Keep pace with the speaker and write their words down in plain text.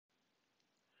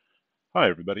Hi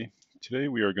everybody. Today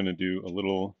we are going to do a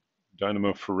little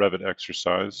Dynamo for Revit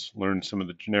exercise, learn some of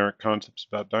the generic concepts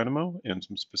about Dynamo and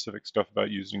some specific stuff about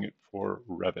using it for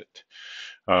Revit.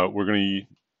 We're going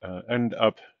to end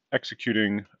up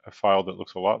executing a file that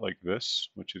looks a lot like this,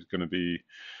 which is going to be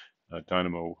a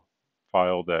Dynamo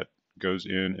file that goes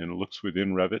in and looks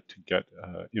within Revit to get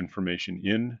information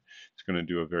in. It's going to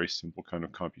do a very simple kind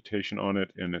of computation on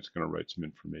it, and it's going to write some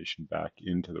information back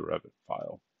into the Revit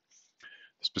file.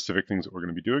 Specific things that we're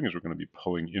going to be doing is we're going to be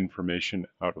pulling information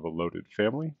out of a loaded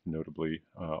family, notably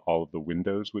all of the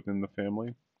windows within the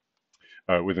family,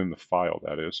 within the file,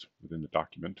 that is, within the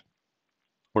document.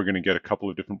 We're going to get a couple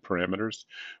of different parameters.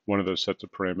 One of those sets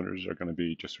of parameters are going to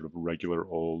be just sort of regular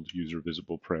old user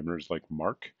visible parameters like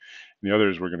mark. And the other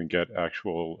is we're going to get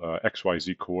actual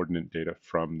XYZ coordinate data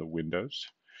from the windows.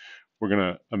 We're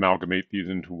going to amalgamate these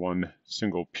into one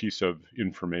single piece of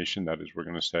information. That is, we're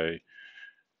going to say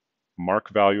mark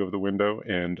value of the window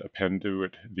and append to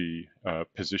it the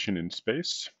position in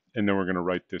space. And then we're going to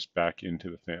write this back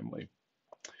into the family.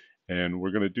 And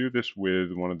we're going to do this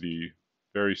with one of the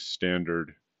very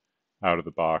standard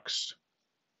out-of-the-box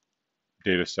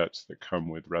data sets that come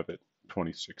with Revit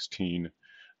 2016,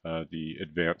 the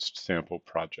Advanced Sample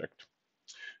Project.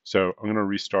 So I'm going to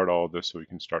restart all of this so we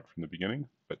can start from the beginning,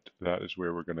 but that is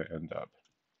where we're going to end up.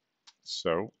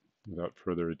 So without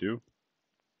further ado,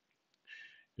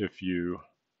 if you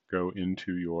go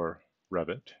into your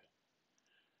Revit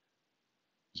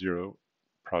 0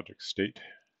 project state,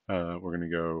 we're going to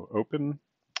go open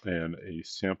and a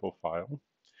sample file,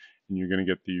 and you're going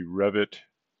to get the Revit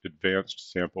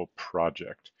Advanced Sample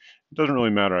Project. It doesn't really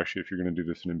matter actually if you're going to do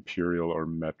this in imperial or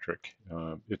metric.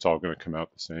 It's all going to come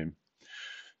out the same.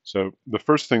 So the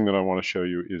first thing that I want to show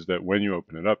you is that when you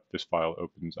open it up, this file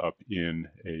opens up in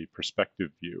a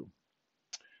perspective view.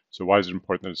 So why is it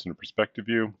important that it's in a perspective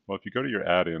view? Well, if you go to your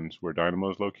add-ins where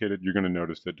Dynamo is located, you're going to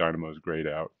notice that Dynamo is grayed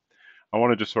out. I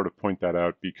want to just sort of point that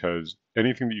out because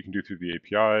anything that you can do through the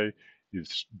API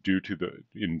is due to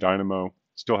in Dynamo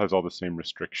still has all the same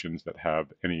restrictions that have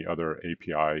any other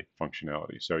API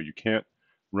functionality. So you can't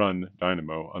run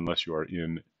Dynamo unless you are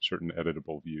in certain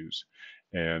editable views.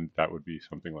 And that would be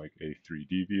something like a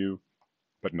 3D view,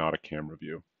 but not a camera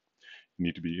view. You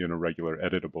need to be in a regular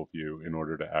editable view in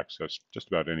order to access just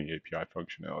about any API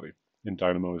functionality. And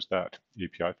Dynamo is that,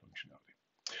 API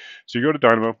functionality. So you go to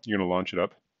Dynamo, you're going to launch it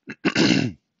up,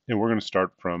 and we're going to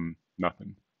start from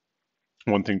nothing.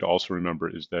 One thing to also remember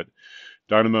is that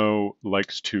Dynamo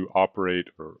likes to operate,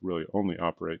 or really only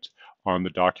operates, on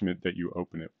the document that you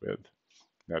open it with.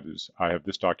 That is, I have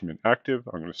this document active,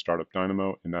 I'm going to start up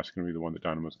Dynamo, and that's going to be the one that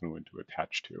Dynamo is going to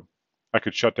attach to. I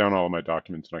could shut down all of my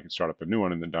documents and I could start up a new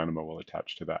one and then Dynamo will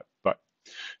attach to that. But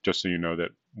just so you know that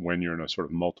when you're in a sort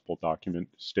of multiple document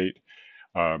state,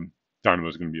 Dynamo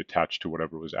is going to be attached to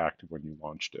whatever was active when you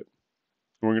launched it.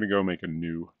 And we're going to go make a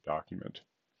new document.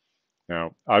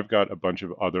 Now, I've got a bunch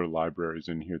of other libraries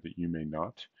in here that you may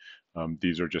not.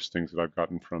 These are just things that I've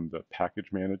gotten from the package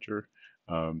manager.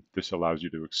 This allows you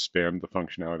to expand the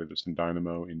functionality that's in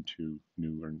Dynamo into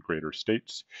newer and greater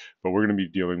states. But we're going to be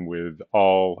dealing with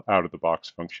all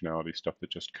out-of-the-box functionality, stuff that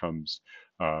just comes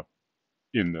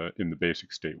in the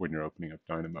basic state when you're opening up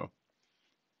Dynamo.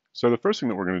 So the first thing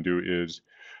that we're going to do is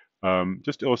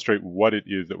just illustrate what it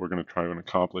is that we're going to try and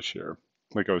accomplish here.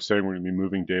 Like I was saying, we're going to be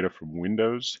moving data from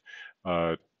windows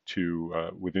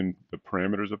to within the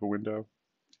parameters of a window.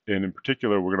 And in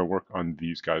particular, we're going to work on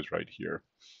these guys right here.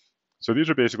 So these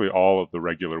are basically all of the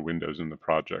regular windows in the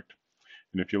project.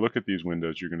 And if you look at these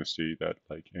windows, you're going to see that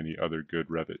like any other good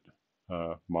Revit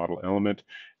model element,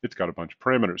 it's got a bunch of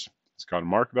parameters. It's got a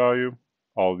mark value.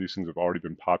 All of these things have already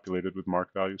been populated with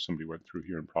mark value. Somebody went through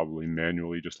here and probably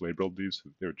manually just labeled these so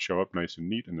they would show up nice and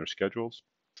neat in their schedules.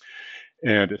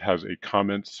 And it has a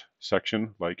comments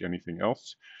section like anything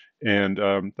else. And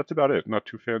that's about it, not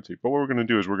too fancy. But what we're going to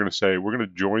do is we're going to say we're going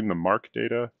to join the mark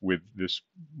data with this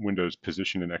Windows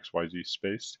position in XYZ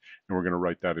space, and we're going to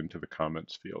write that into the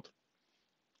comments field.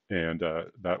 And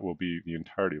that will be the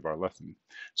entirety of our lesson.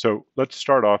 So let's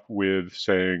start off with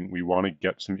saying we want to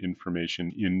get some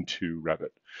information into Revit.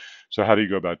 So how do you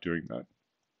go about doing that?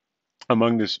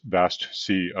 Among this vast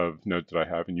sea of nodes that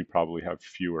I have, and you probably have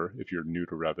fewer if you're new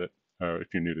to Revit, if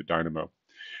you're new to Dynamo,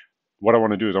 what I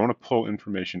want to do is I want to pull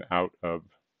information out of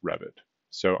Revit.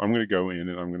 So I'm going to go in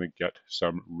and I'm going to get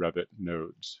some Revit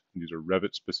nodes. These are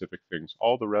Revit specific things.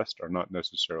 All the rest are not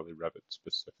necessarily Revit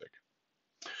specific.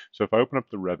 So if I open up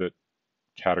the Revit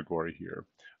category here,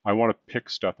 I want to pick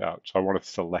stuff out. So I want to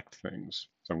select things.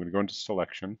 So I'm going to go into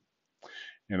selection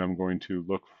and I'm going to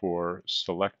look for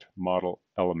select model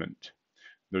element.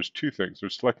 there's two things.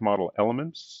 There's select model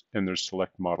elements and there's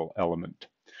select model element.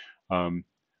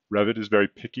 Revit is very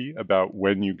picky about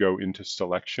when you go into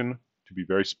selection to be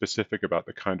very specific about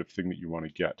the kind of thing that you want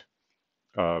to get.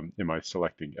 Am I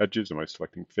selecting edges? Am I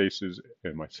selecting faces?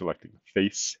 Am I selecting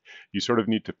face? You sort of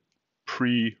need to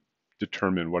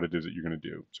predetermine what it is that you're going to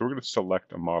do. So we're going to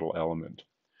select a model element.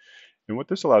 And what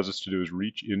this allows us to do is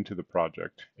reach into the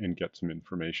project and get some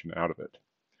information out of it.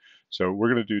 So we're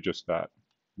going to do just that.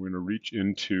 We're going to reach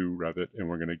into Revit and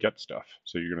we're going to get stuff.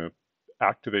 So you're going to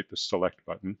activate the select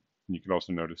button. And you can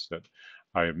also notice that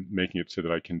I am making it so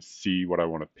that I can see what I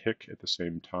want to pick at the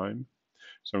same time.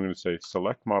 So I'm going to say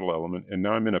select model element, and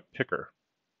now I'm in a picker.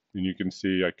 And you can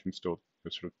see I can still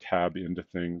sort of tab into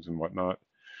things and whatnot.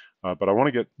 But I want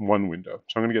to get one window.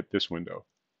 So I'm going to get this window.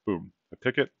 Boom. I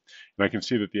pick it, and I can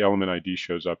see that the element ID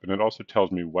shows up, and it also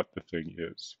tells me what the thing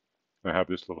is. I have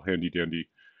this little handy dandy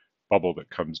bubble that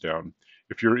comes down.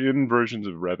 If you're in versions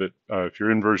of Revit, if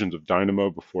you're in versions of Dynamo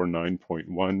before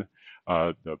 9.1,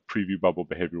 the preview bubble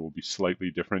behavior will be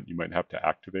slightly different. You might have to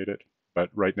activate it. But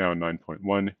right now in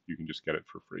 9.1, you can just get it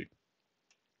for free.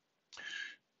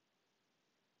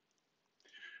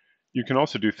 You can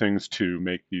also do things to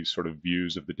make these sort of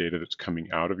views of the data that's coming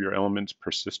out of your elements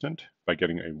persistent by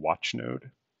getting a watch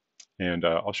node. And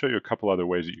I'll show you a couple other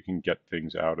ways that you can get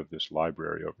things out of this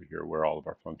library over here where all of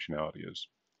our functionality is.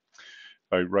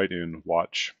 If I write in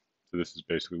watch, so this is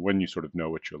basically when you sort of know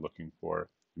what you're looking for.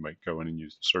 You might go in and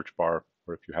use the search bar,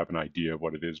 or if you have an idea of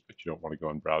what it is, but you don't want to go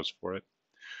and browse for it.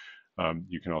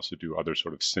 You can also do other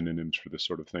sort of synonyms for this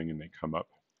sort of thing, and they come up.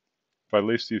 If I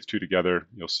lace these two together,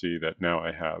 you'll see that now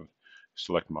I have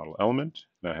select model element,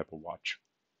 and I have a watch.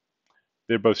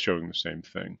 They're both showing the same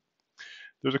thing.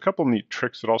 There's a couple neat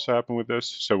tricks that also happen with this.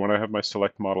 So when I have my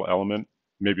select model element,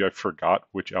 maybe I forgot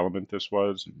which element this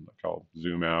was, and like I'll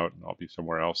zoom out and I'll be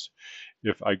somewhere else.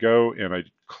 If I go and I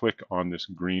click on this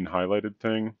green highlighted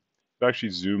thing, it actually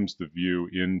zooms the view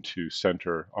into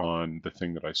center on the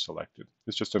thing that I selected.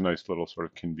 It's just a nice little sort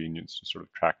of convenience to sort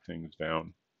of track things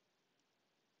down.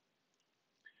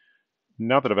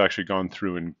 Now that I've actually gone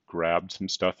through and grabbed some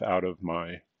stuff out of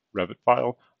my Revit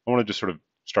file, I want to just sort of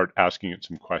start asking it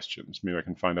some questions. Maybe I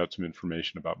can find out some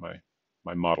information about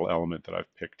my model element that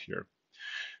I've picked here.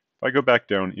 If I go back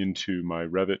down into my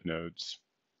Revit nodes,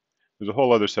 there's a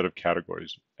whole other set of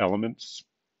categories, elements,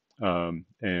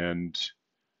 and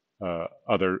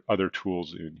other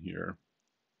tools in here.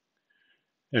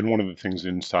 And one of the things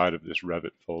inside of this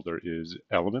Revit folder is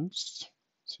elements.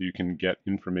 So you can get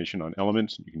information on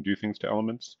elements, and you can do things to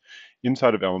elements.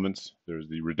 Inside of elements, there's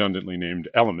the redundantly named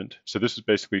element. So this is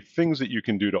basically things that you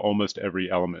can do to almost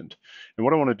every element. And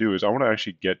what I want to do is I want to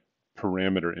actually get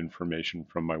parameter information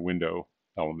from my window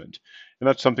element. And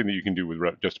that's something that you can do with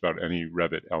just about any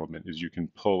Revit element, is you can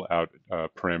pull out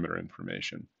parameter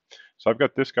information. So I've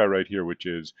got this guy right here, which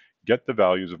is get the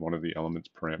values of one of the element's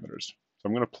parameters. So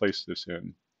I'm going to place this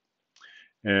in.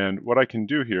 And what I can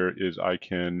do here is I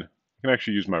can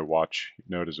actually use my watch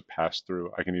node as a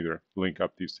pass-through. I can either link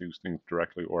up these things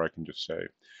directly, or I can just say,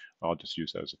 I'll just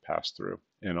use that as a pass-through.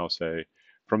 And I'll say,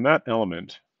 from that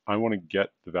element, I want to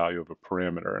get the value of a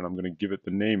parameter, and I'm going to give it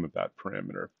the name of that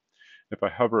parameter. If I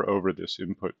hover over this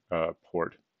input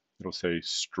port, it'll say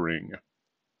string.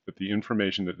 But the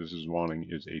information that this is wanting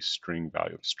is a string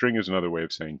value. String is another way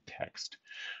of saying text.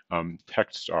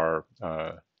 Texts are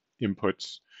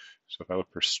inputs. So if I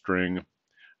look for string,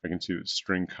 I can see that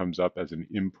string comes up as an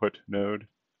input node.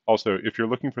 Also, if you're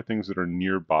looking for things that are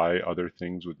nearby other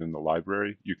things within the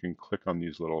library, you can click on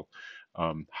these little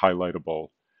highlightable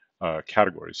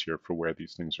categories here for where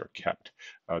these things are kept.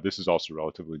 This is also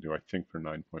relatively new, I think for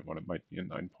 9.1, it might be in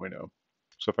 9.0.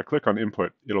 So if I click on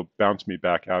input, it'll bounce me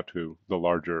back out to the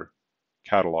larger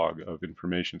catalog of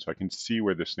information, so I can see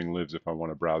where this thing lives if I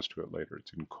want to browse to it later.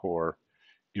 It's in core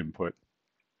input.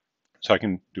 So I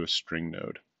can do a string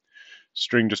node.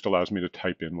 String just allows me to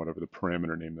type in whatever the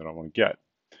parameter name that I want to get.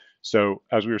 So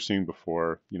as we were seeing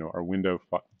before, our window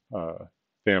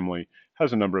family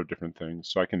has a number of different things.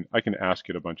 So I can ask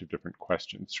it a bunch of different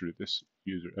questions through this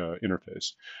user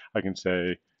interface. I can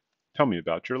say, tell me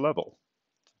about your level.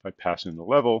 If I pass in the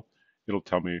level, it'll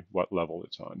tell me what level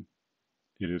it's on.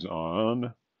 It is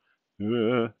on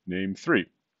name 3,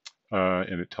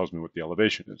 and it tells me what the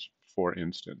elevation is, for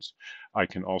instance. I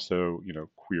can also,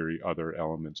 query other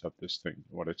elements of this thing,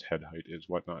 what its head height is,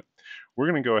 whatnot. We're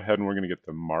going to go ahead and we're going to get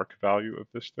the mark value of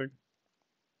this thing.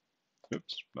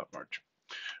 Oops, not March.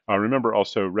 Remember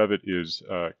also, Revit is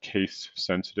case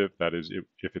sensitive. That is,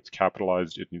 if it's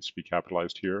capitalized, it needs to be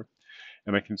capitalized here.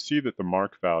 And I can see that the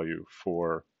mark value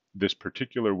for this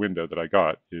particular window that I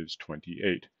got is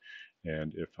 28.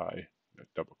 And if I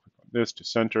double click on this to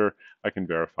center, I can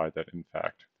verify that in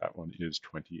fact that one is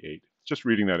 28. Just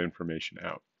reading that information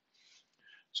out.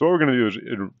 So what we're going to do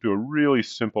is do a really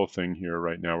simple thing here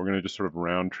right now. We're going to just sort of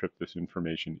round trip this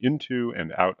information into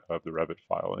and out of the Revit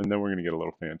file, and then we're going to get a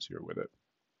little fancier with it.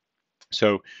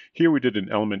 So here we did an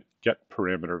element get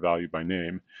parameter value by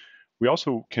name. We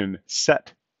also can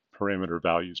set parameter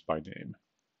values by name.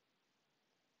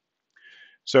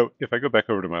 So if I go back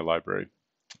over to my library,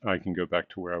 I can go back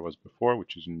to where I was before,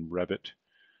 which is in Revit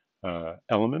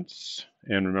elements.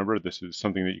 And remember, this is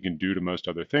something that you can do to most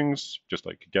other things, just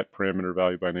like get parameter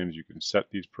value by names. You can set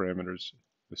these parameters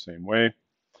the same way.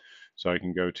 So I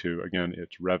can go to, again,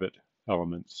 it's Revit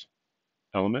elements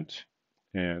element,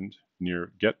 and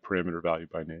near get parameter value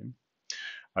by name,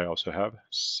 I also have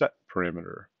set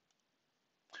parameter.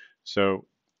 So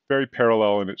very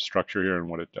parallel in its structure here and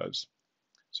what it does.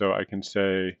 So I can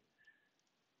say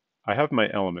I have my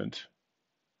element,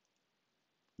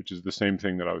 which is the same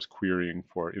thing that I was querying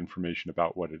for information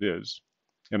about what it is.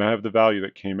 And I have the value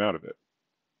that came out of it,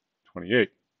 28.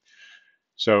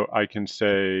 So I can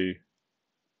say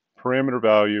parameter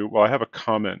value, well, I have a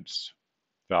comments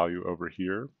value over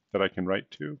here that I can write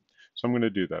to. So I'm going to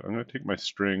do that. I'm going to take my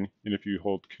string, and if you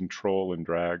hold Control and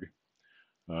drag,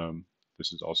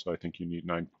 this is also, I think you need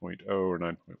 9.0 or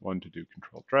 9.1 to do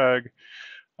Control drag.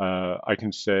 I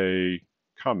can say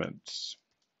comments.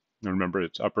 And remember,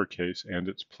 it's uppercase and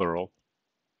it's plural.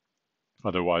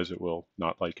 Otherwise, it will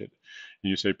not like it. And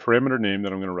you say parameter name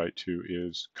that I'm going to write to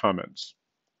is comments.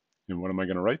 And what am I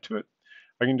going to write to it?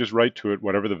 I can just write to it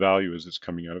whatever the value is that's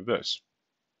coming out of this.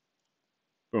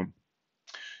 Boom.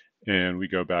 And we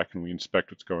go back and we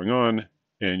inspect what's going on.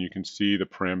 And you can see the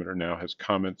parameter now has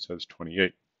comments as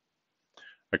 28.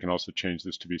 I can also change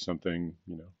this to be something,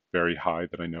 very high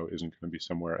that I know isn't going to be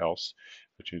somewhere else.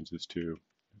 If I change this to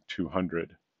 200,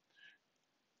 you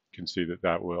can see that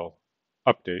that will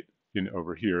update in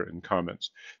over here in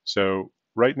comments. So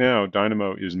right now,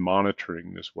 Dynamo is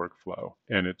monitoring this workflow,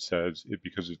 and it says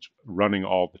because it's running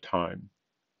all the time.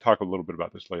 Talk a little bit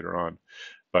about this later on.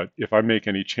 But if I make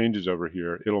any changes over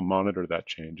here, it'll monitor that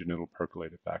change and it'll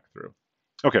percolate it back through.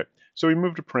 Okay, so we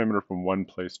moved a parameter from one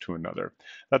place to another.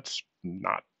 That's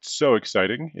not so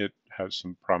exciting. It has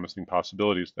some promising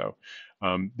possibilities, though.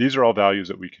 These are all values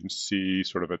that we can see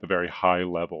sort of at the very high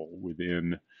level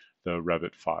within the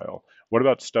Revit file. What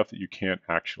about stuff that you can't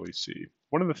actually see?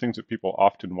 One of the things that people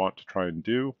often want to try and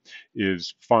do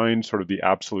is find sort of the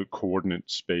absolute coordinate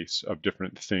space of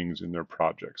different things in their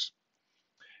projects.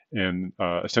 And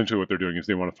essentially what they're doing is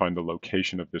they want to find the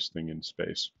location of this thing in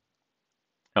space.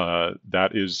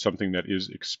 That is something that is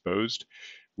exposed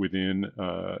within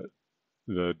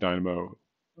the Dynamo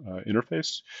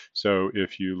interface. So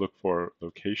if you look for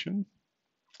location,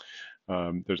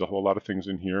 there's a whole lot of things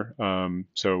in here.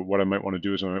 So what I might want to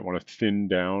do is I might want to thin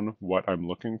down what I'm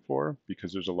looking for,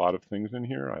 because there's a lot of things in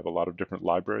here. I have a lot of different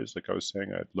libraries. Like I was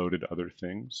saying, I had loaded other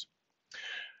things.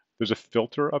 There's a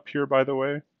filter up here, by the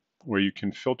way, where you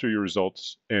can filter your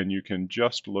results, and you can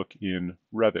just look in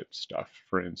Revit stuff,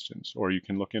 for instance, or you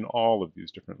can look in all of these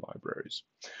different libraries.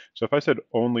 So if I said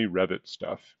only Revit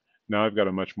stuff, now I've got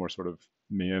a much more sort of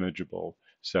manageable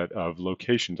set of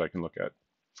locations I can look at.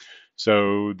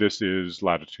 So this is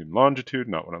latitude and longitude,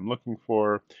 not what I'm looking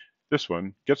for. This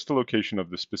one gets the location of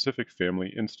the specific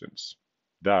family instance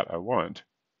that I want.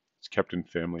 It's kept in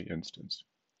family instance.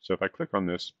 So if I click on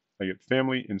this, I get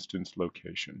family instance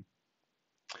location.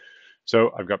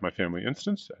 So I've got my family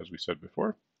instance, as we said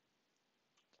before.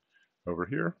 Over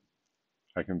here,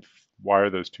 I can wire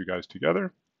those two guys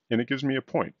together, and it gives me a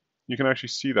point. You can actually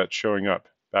see that showing up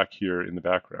back here in the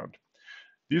background.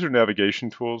 These are navigation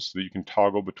tools so that you can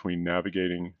toggle between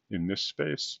navigating in this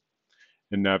space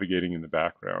and navigating in the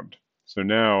background. So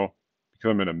now,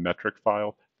 because I'm in a metric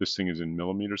file, this thing is in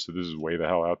millimeters, so this is way the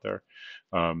hell out there.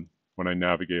 When I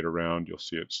navigate around, you'll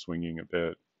see it swinging a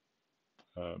bit.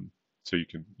 So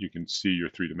you can see your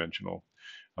three-dimensional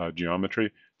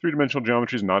geometry. Three-dimensional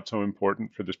geometry is not so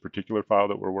important for this particular file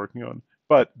that we're working on,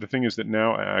 but the thing is that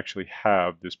now I actually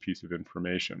have this piece of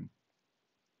information.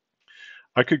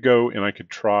 I could go and I could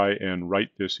try and write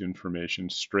this information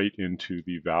straight into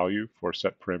the value for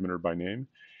set parameter by name.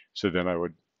 So then I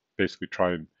would basically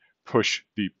try and push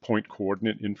the point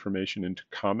coordinate information into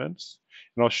comments.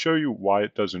 And I'll show you why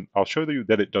it doesn't. I'll show you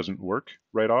that it doesn't work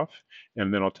right off,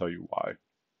 and then I'll tell you why.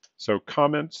 So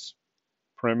comments,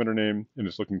 parameter name, and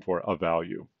it's looking for a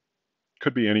value.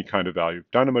 Could be any kind of value.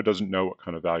 Dynamo doesn't know what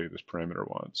kind of value this parameter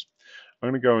wants. I'm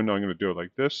going to go and I'm going to do it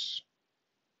like this.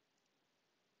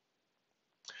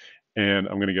 And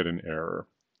I'm going to get an error.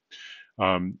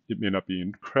 It may not be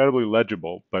incredibly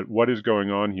legible, but what is going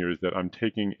on here is that I'm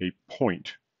taking a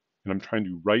point and I'm trying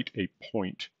to write a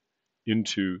point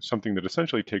into something that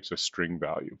essentially takes a string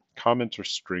value. Comments are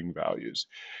string values.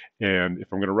 And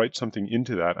if I'm going to write something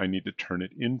into that, I need to turn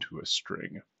it into a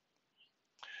string.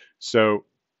 So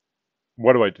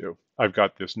what do? I've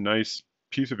got this nice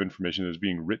piece of information that is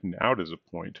being written out as a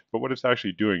point, but what it's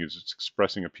actually doing is it's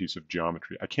expressing a piece of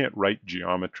geometry. I can't write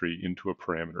geometry into a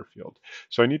parameter field.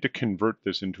 So I need to convert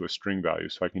this into a string value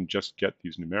so I can just get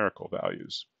these numerical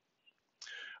values.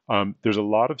 There's a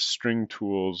lot of string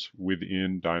tools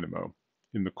within Dynamo.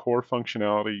 In the core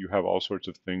functionality, you have all sorts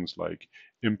of things like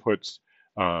inputs,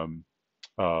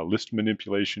 list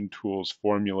manipulation tools,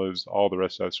 formulas, all the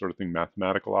rest of that sort of thing,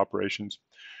 mathematical operations.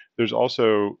 There's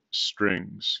also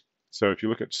strings. So if you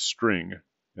look at string,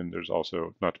 and there's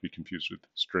also, not to be confused with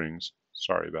strings,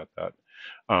 sorry about that.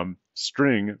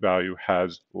 String value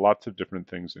has lots of different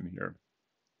things in here.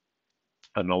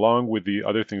 And along with the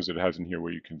other things that it has in here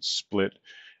where you can split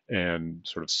and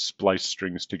sort of splice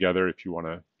strings together if you want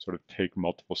to sort of take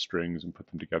multiple strings and put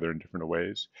them together in different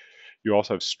ways, you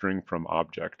also have string from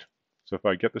object. So if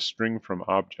I get the string from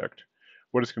object,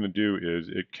 what it's going to do is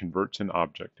it converts an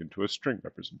object into a string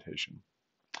representation.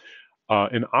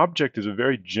 An object is a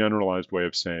very generalized way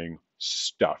of saying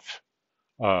stuff.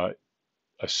 An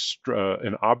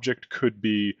object could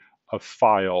be a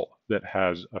file that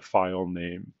has a file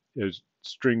name.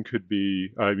 String could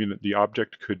be, the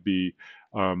object could be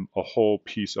a whole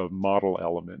piece of model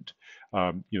element.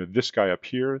 This guy up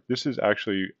here, this is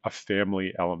actually a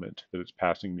family element that it's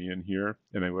passing me in here,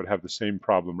 and I would have the same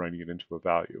problem writing it into a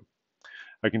value.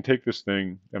 I can take this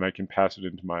thing and I can pass it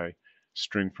into my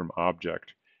string from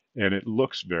object, and it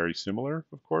looks very similar,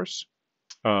 of course,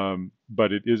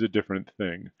 but it is a different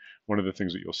thing. One of the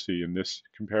things that you'll see in this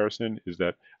comparison is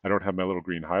that I don't have my little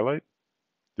green highlight.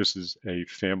 This is a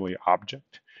family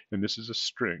object, and this is a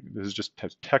string. This is just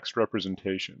text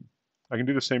representation. I can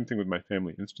do the same thing with my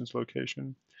family instance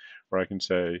location, where I can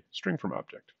say string from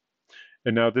object.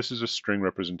 And now this is a string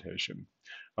representation.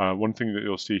 One thing that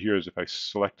you'll see here is if I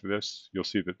select this, you'll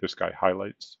see that this guy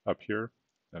highlights up here.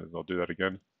 And I'll do that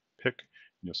again, pick,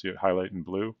 and you'll see it highlight in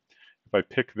blue. If I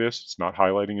pick this, it's not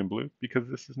highlighting in blue because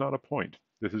this is not a point.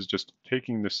 This is just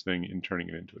taking this thing and turning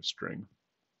it into a string.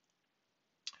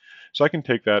 So I can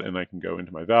take that and I can go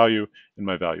into my value, and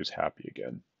my value is happy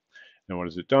again. Now what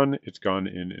has it done? It's gone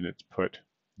in and it's put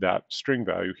that string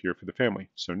value here for the family.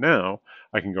 So now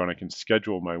I can go and I can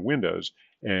schedule my windows,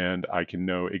 and I can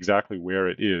know exactly where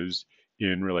it is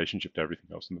in relationship to everything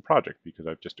else in the project because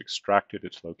I've just extracted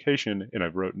its location and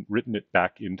I've written it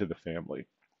back into the family.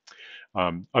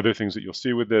 Other things that you'll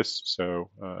see with this, so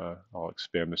I'll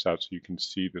expand this out so you can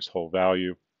see this whole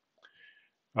value.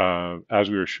 As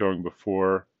we were showing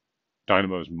before,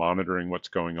 Dynamo is monitoring what's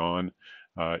going on.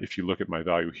 If you look at my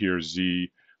value here,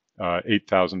 Z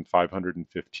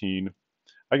 8,515,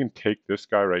 I can take this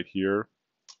guy right here,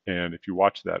 and if you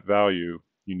watch that value,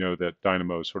 you know that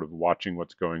Dynamo is sort of watching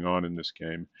what's going on in this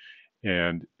game,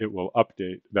 and it will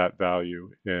update that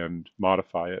value and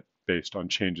modify it based on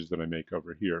changes that I make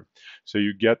over here. So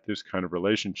you get this kind of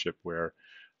relationship where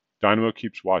Dynamo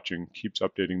keeps watching, keeps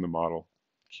updating the model,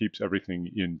 keeps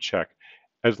everything in check,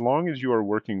 as long as you are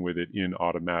working with it in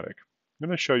automatic. I'm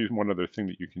going to show you one other thing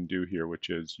that you can do here, which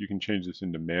is you can change this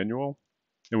into manual.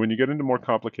 And when you get into more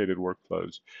complicated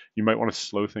workflows, you might want to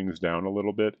slow things down a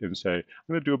little bit and say, I'm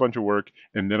going to do a bunch of work,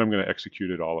 and then I'm going to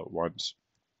execute it all at once.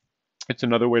 It's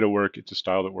another way to work. It's a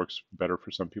style that works better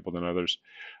for some people than others.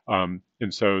 And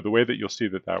so the way that you'll see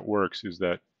that that works is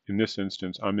that in this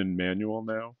instance, I'm in manual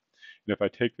now. And if I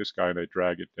take this guy and I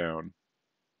drag it down,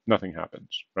 nothing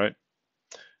happens, right?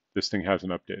 This thing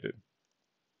hasn't updated.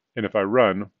 And if I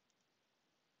run,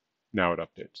 now it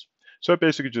updates. So it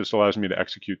basically just allows me to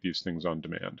execute these things on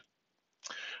demand.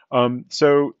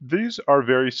 So these are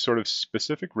very sort of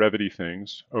specific Revit-y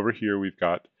things. Over here we've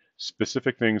got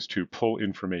specific things to pull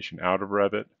information out of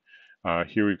Revit.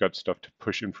 Here we've got stuff to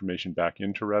push information back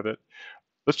into Revit.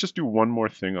 Let's just do one more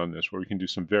thing on this where we can do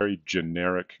some very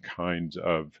generic kinds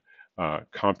of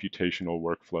computational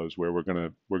workflows where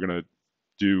we're gonna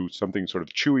do something sort of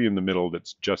chewy in the middle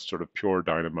that's just sort of pure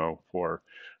Dynamo for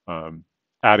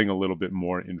adding a little bit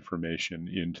more information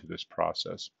into this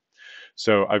process.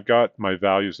 So I've got my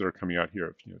values that are coming out here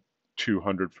of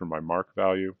 200 for my mark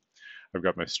value. I've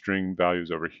got my string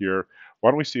values over here. Why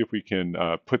don't we see if we can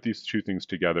put these two things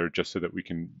together just so that we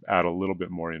can add a little bit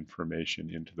more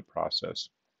information into the process.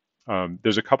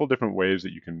 There's a couple different ways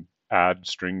that you can add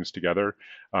strings together.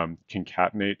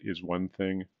 Concatenate is one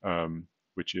thing,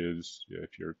 which is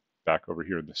if you're back over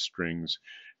here in the strings,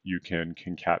 you can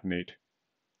concatenate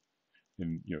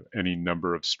in any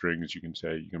number of strings. You can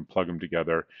say you can plug them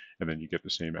together and then you get the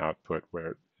same output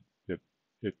where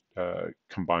it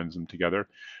combines them together.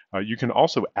 You can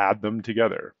also add them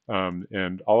together.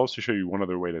 And I'll also show you one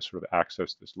other way to sort of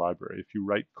access this library. If you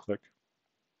right click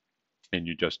and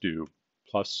you just do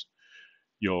plus,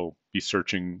 you'll be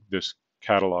searching this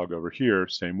catalog over here,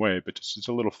 same way, but just it's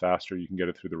a little faster. You can get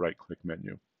it through the right click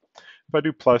menu. If I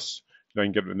do plus, I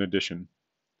can get an addition.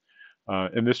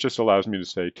 And this just allows me to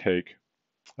say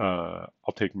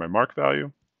I'll take my mark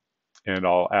value and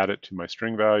I'll add it to my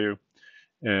string value.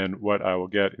 And what I will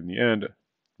get in the end,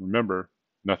 remember,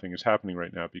 nothing is happening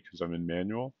right now because I'm in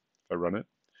manual. If I run it,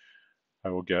 I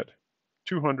will get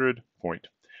 200 point.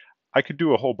 I could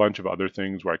do a whole bunch of other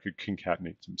things where I could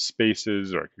concatenate some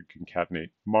spaces, or I could concatenate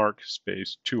mark,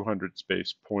 space, 200,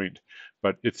 space, point,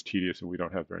 but it's tedious and we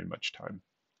don't have very much time.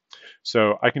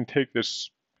 So I can take this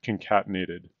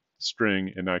concatenated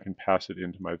string and I can pass it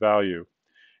into my value.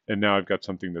 And now I've got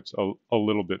something that's a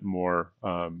little bit more,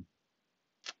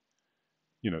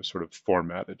 sort of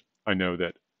formatted. I know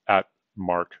that at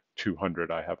mark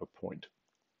 200, I have a point.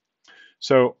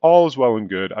 So all is well and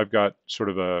good. I've got sort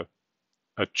of a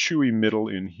chewy middle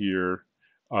in here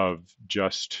of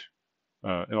just,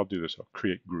 and I'll do this, I'll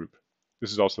create group.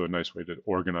 This is also a nice way to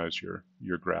organize your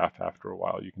graph after a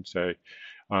while. You can say,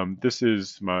 this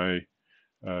is my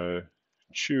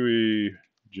chewy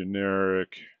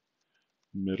generic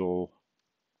middle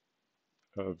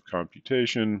of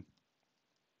computation.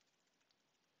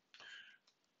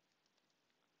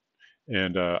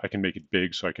 And I can make it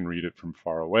big so I can read it from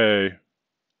far away.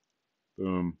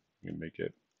 Boom, I can make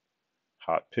it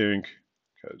hot pink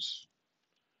because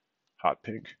hot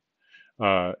pink.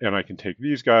 And I can take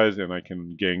these guys and I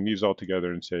can gang these all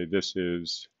together and say this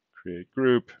is create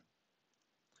group.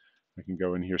 I can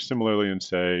go in here similarly and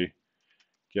say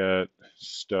get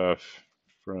stuff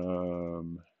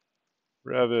from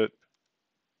Revit.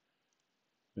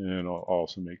 And I'll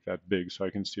also make that big so I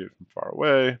can see it from far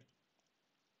away.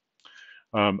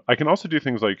 I can also do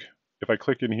things like if I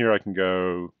click in here, I can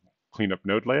go clean up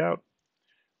node layout,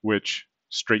 which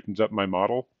straightens up my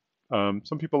model.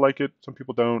 Some people like it, some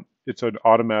people don't. It's an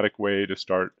automatic way to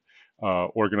start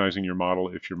organizing your model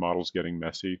if your model's getting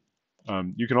messy.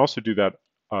 You can also do that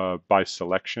by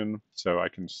selection. So I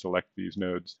can select these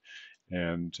nodes,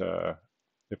 and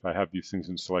if I have these things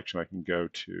in selection, I can go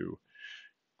to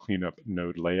clean up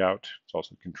node layout. It's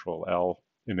also Control L,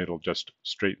 and it'll just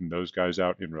straighten those guys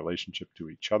out in relationship to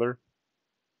each other.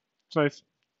 It's nice.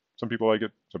 Some people like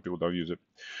it, some people don't use it.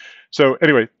 So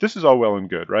anyway, this is all well and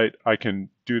good, right? I can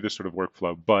do this sort of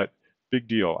workflow, but big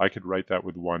deal, I could write that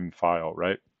with one file,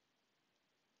 right?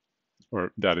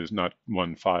 Or that is not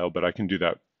one file, but I can do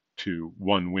that to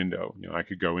one window. I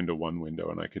could go into one window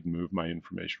and I could move my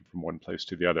information from one place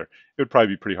to the other. It would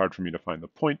probably be pretty hard for me to find the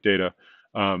point data,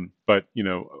 but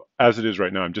as it is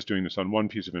right now, I'm just doing this on one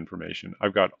piece of information.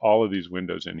 I've got all of these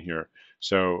windows in here.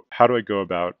 So how do I go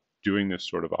about doing this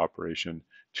sort of operation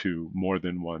to more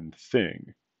than one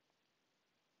thing?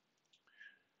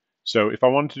 So if I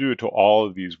wanted to do it to all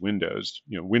of these windows,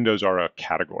 windows are a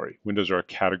category. Windows are a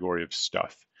category of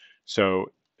stuff.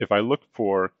 So if I look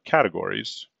for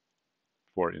categories,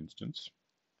 for instance,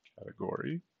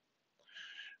 category,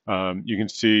 you can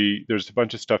see there's a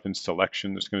bunch of stuff in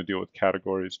selection that's going to deal with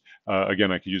categories.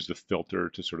 Again, I could use the filter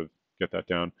to sort of get that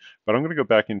down. But I'm going to go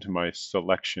back into my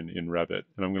selection in Revit,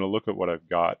 and I'm going to look at what I've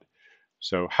got.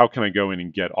 So how can I go in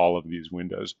and get all of these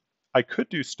windows? I could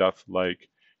do stuff like,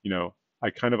 I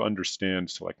kind of understand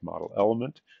select model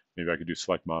element. Maybe I could do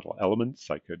select model elements.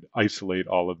 I could isolate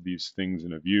all of these things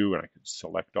in a view and I could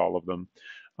select all of them.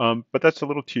 But that's a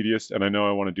little tedious, and I know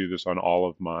I want to do this on all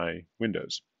of my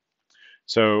windows.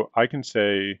 So I can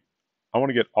say, I want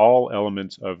to get all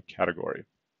elements of category.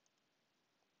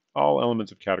 All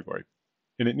elements of category.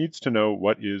 And it needs to know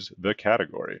what is the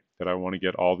category that I want to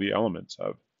get all the elements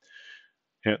of.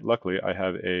 And luckily, I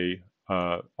have a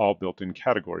all built-in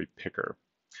category picker.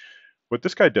 What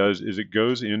this guy does is it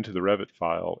goes into the Revit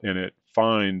file and it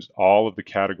finds all of the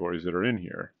categories that are in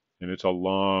here. And it's a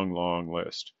long, long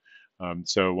list.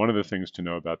 So one of the things to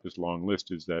know about this long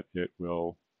list is that it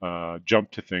will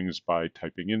jump to things by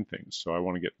typing in things. So I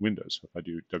want to get windows. So if I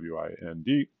do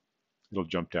WIND, it'll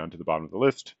jump down to the bottom of the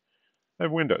list. I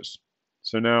have windows.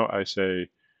 So now I say,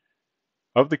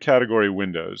 of the category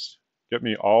windows, get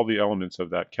me all the elements of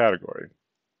that category.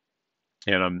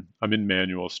 And I'm in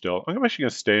manual still. I'm actually going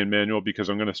to stay in manual because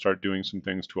I'm going to start doing some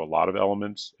things to a lot of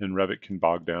elements, and Revit can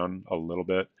bog down a little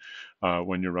bit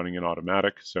when you're running in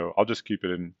automatic. So I'll just keep it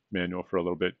in manual for a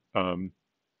little bit.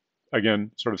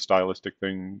 Again, sort of stylistic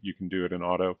thing, you can do it in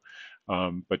auto,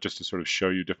 but just to sort of show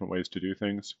you different ways to do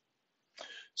things.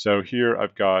 So here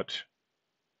I've got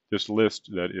this list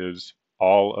that is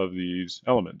all of these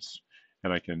elements.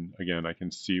 And I can, again, I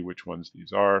can see which ones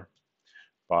these are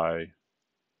by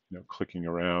clicking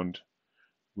around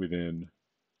within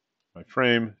my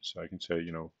frame. So I can say,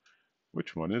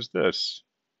 which one is this?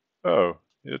 Oh,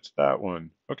 it's that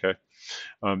one. Okay.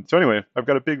 So anyway, I've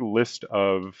got a big list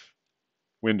of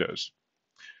windows.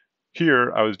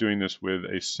 Here, I was doing this with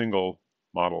a single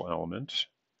model element,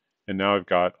 and now I've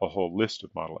got a whole list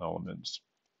of model elements.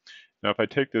 Now, if I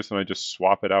take this and I just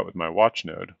swap it out with my watch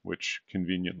node, which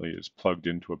conveniently is plugged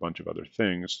into a bunch of other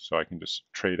things, so I can just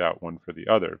trade out one for the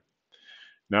other.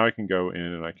 Now I can go in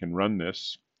and I can run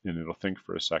this, and it'll think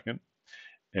for a second,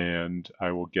 and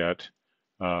I will get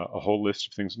a whole list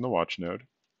of things in the watch node.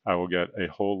 I will get a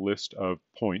whole list of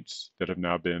points that have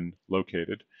now been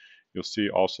located. You'll see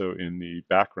also in the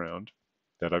background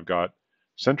that I've got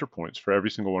center points for every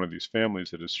single one of these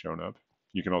families that has shown up.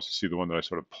 You can also see the one that I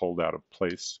sort of pulled out of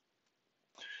place.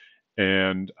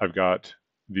 And I've got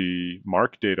the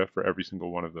mark data for every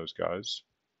single one of those guys.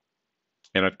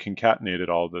 And I've concatenated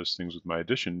all of those things with my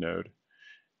addition node.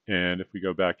 And if we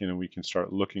go back in and we can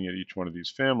start looking at each one of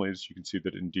these families, you can see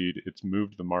that indeed it's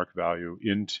moved the mark value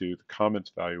into the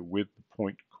comments value with the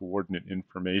point coordinate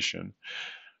information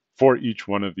for each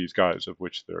one of these guys, of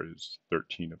which there is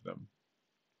 13 of them.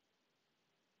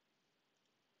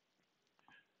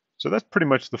 So that's pretty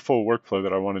much the full workflow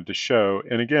that I wanted to show.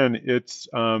 And again, it's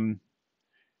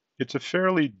a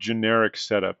fairly generic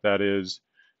setup. That is,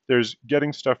 there's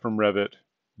getting stuff from Revit,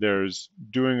 there's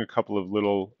doing a couple of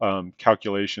little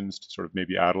calculations to sort of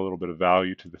maybe add a little bit of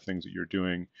value to the things that you're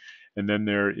doing. And then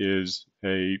there is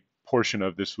a portion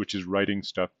of this which is writing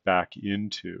stuff back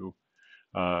into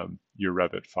your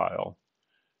Revit file.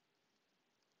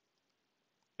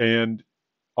 And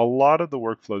a lot of the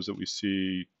workflows that we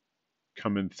see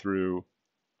coming through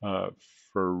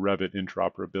for Revit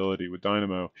interoperability with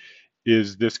Dynamo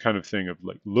is this kind of thing of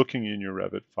like looking in your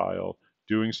Revit file,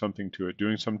 doing something to it,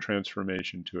 doing some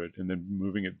transformation to it, and then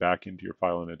moving it back into your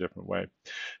file in a different way.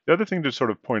 The other thing to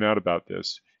sort of point out about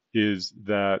this is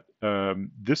that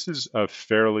this is a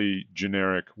fairly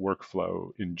generic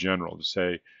workflow in general to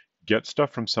say, get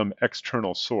stuff from some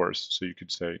external source. So you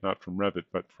could say not from Revit,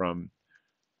 but from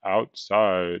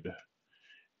outside,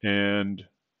 and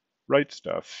write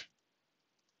stuff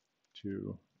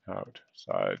to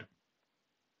outside.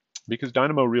 Because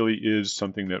Dynamo really is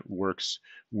something that works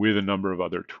with a number of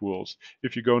other tools.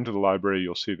 If you go into the library,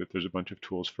 you'll see that there's a bunch of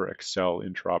tools for Excel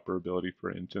interoperability,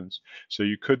 for instance. So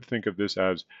you could think of this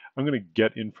as, I'm going to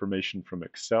get information from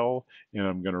Excel and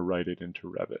I'm going to write it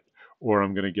into Revit. Or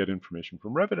I'm going to get information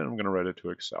from Revit and I'm going to write it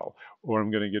to Excel. Or I'm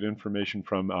going to get information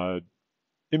from an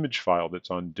image file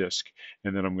that's on disk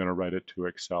and then I'm going to write it to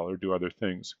Excel or do other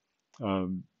things.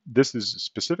 This is a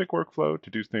specific workflow to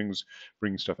do things,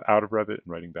 bringing stuff out of Revit and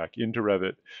writing back into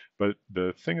Revit. But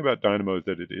the thing about Dynamo is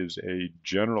that it is a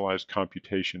generalized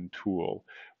computation tool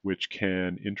which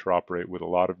can interoperate with a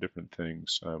lot of different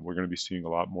things. We're going to be seeing a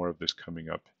lot more of this coming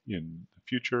up in the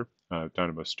future.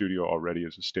 Dynamo Studio already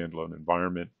is a standalone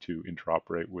environment to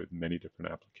interoperate with many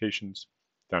different applications.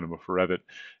 Dynamo for Revit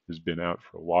has been out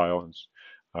for a while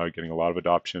and getting a lot of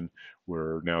adoption.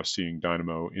 We're now seeing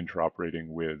Dynamo interoperating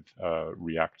with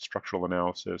React structural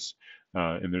analysis,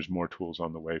 and there's more tools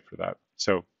on the way for that.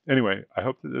 So anyway, I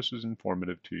hope that this was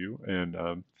informative to you,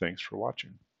 and thanks for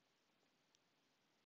watching.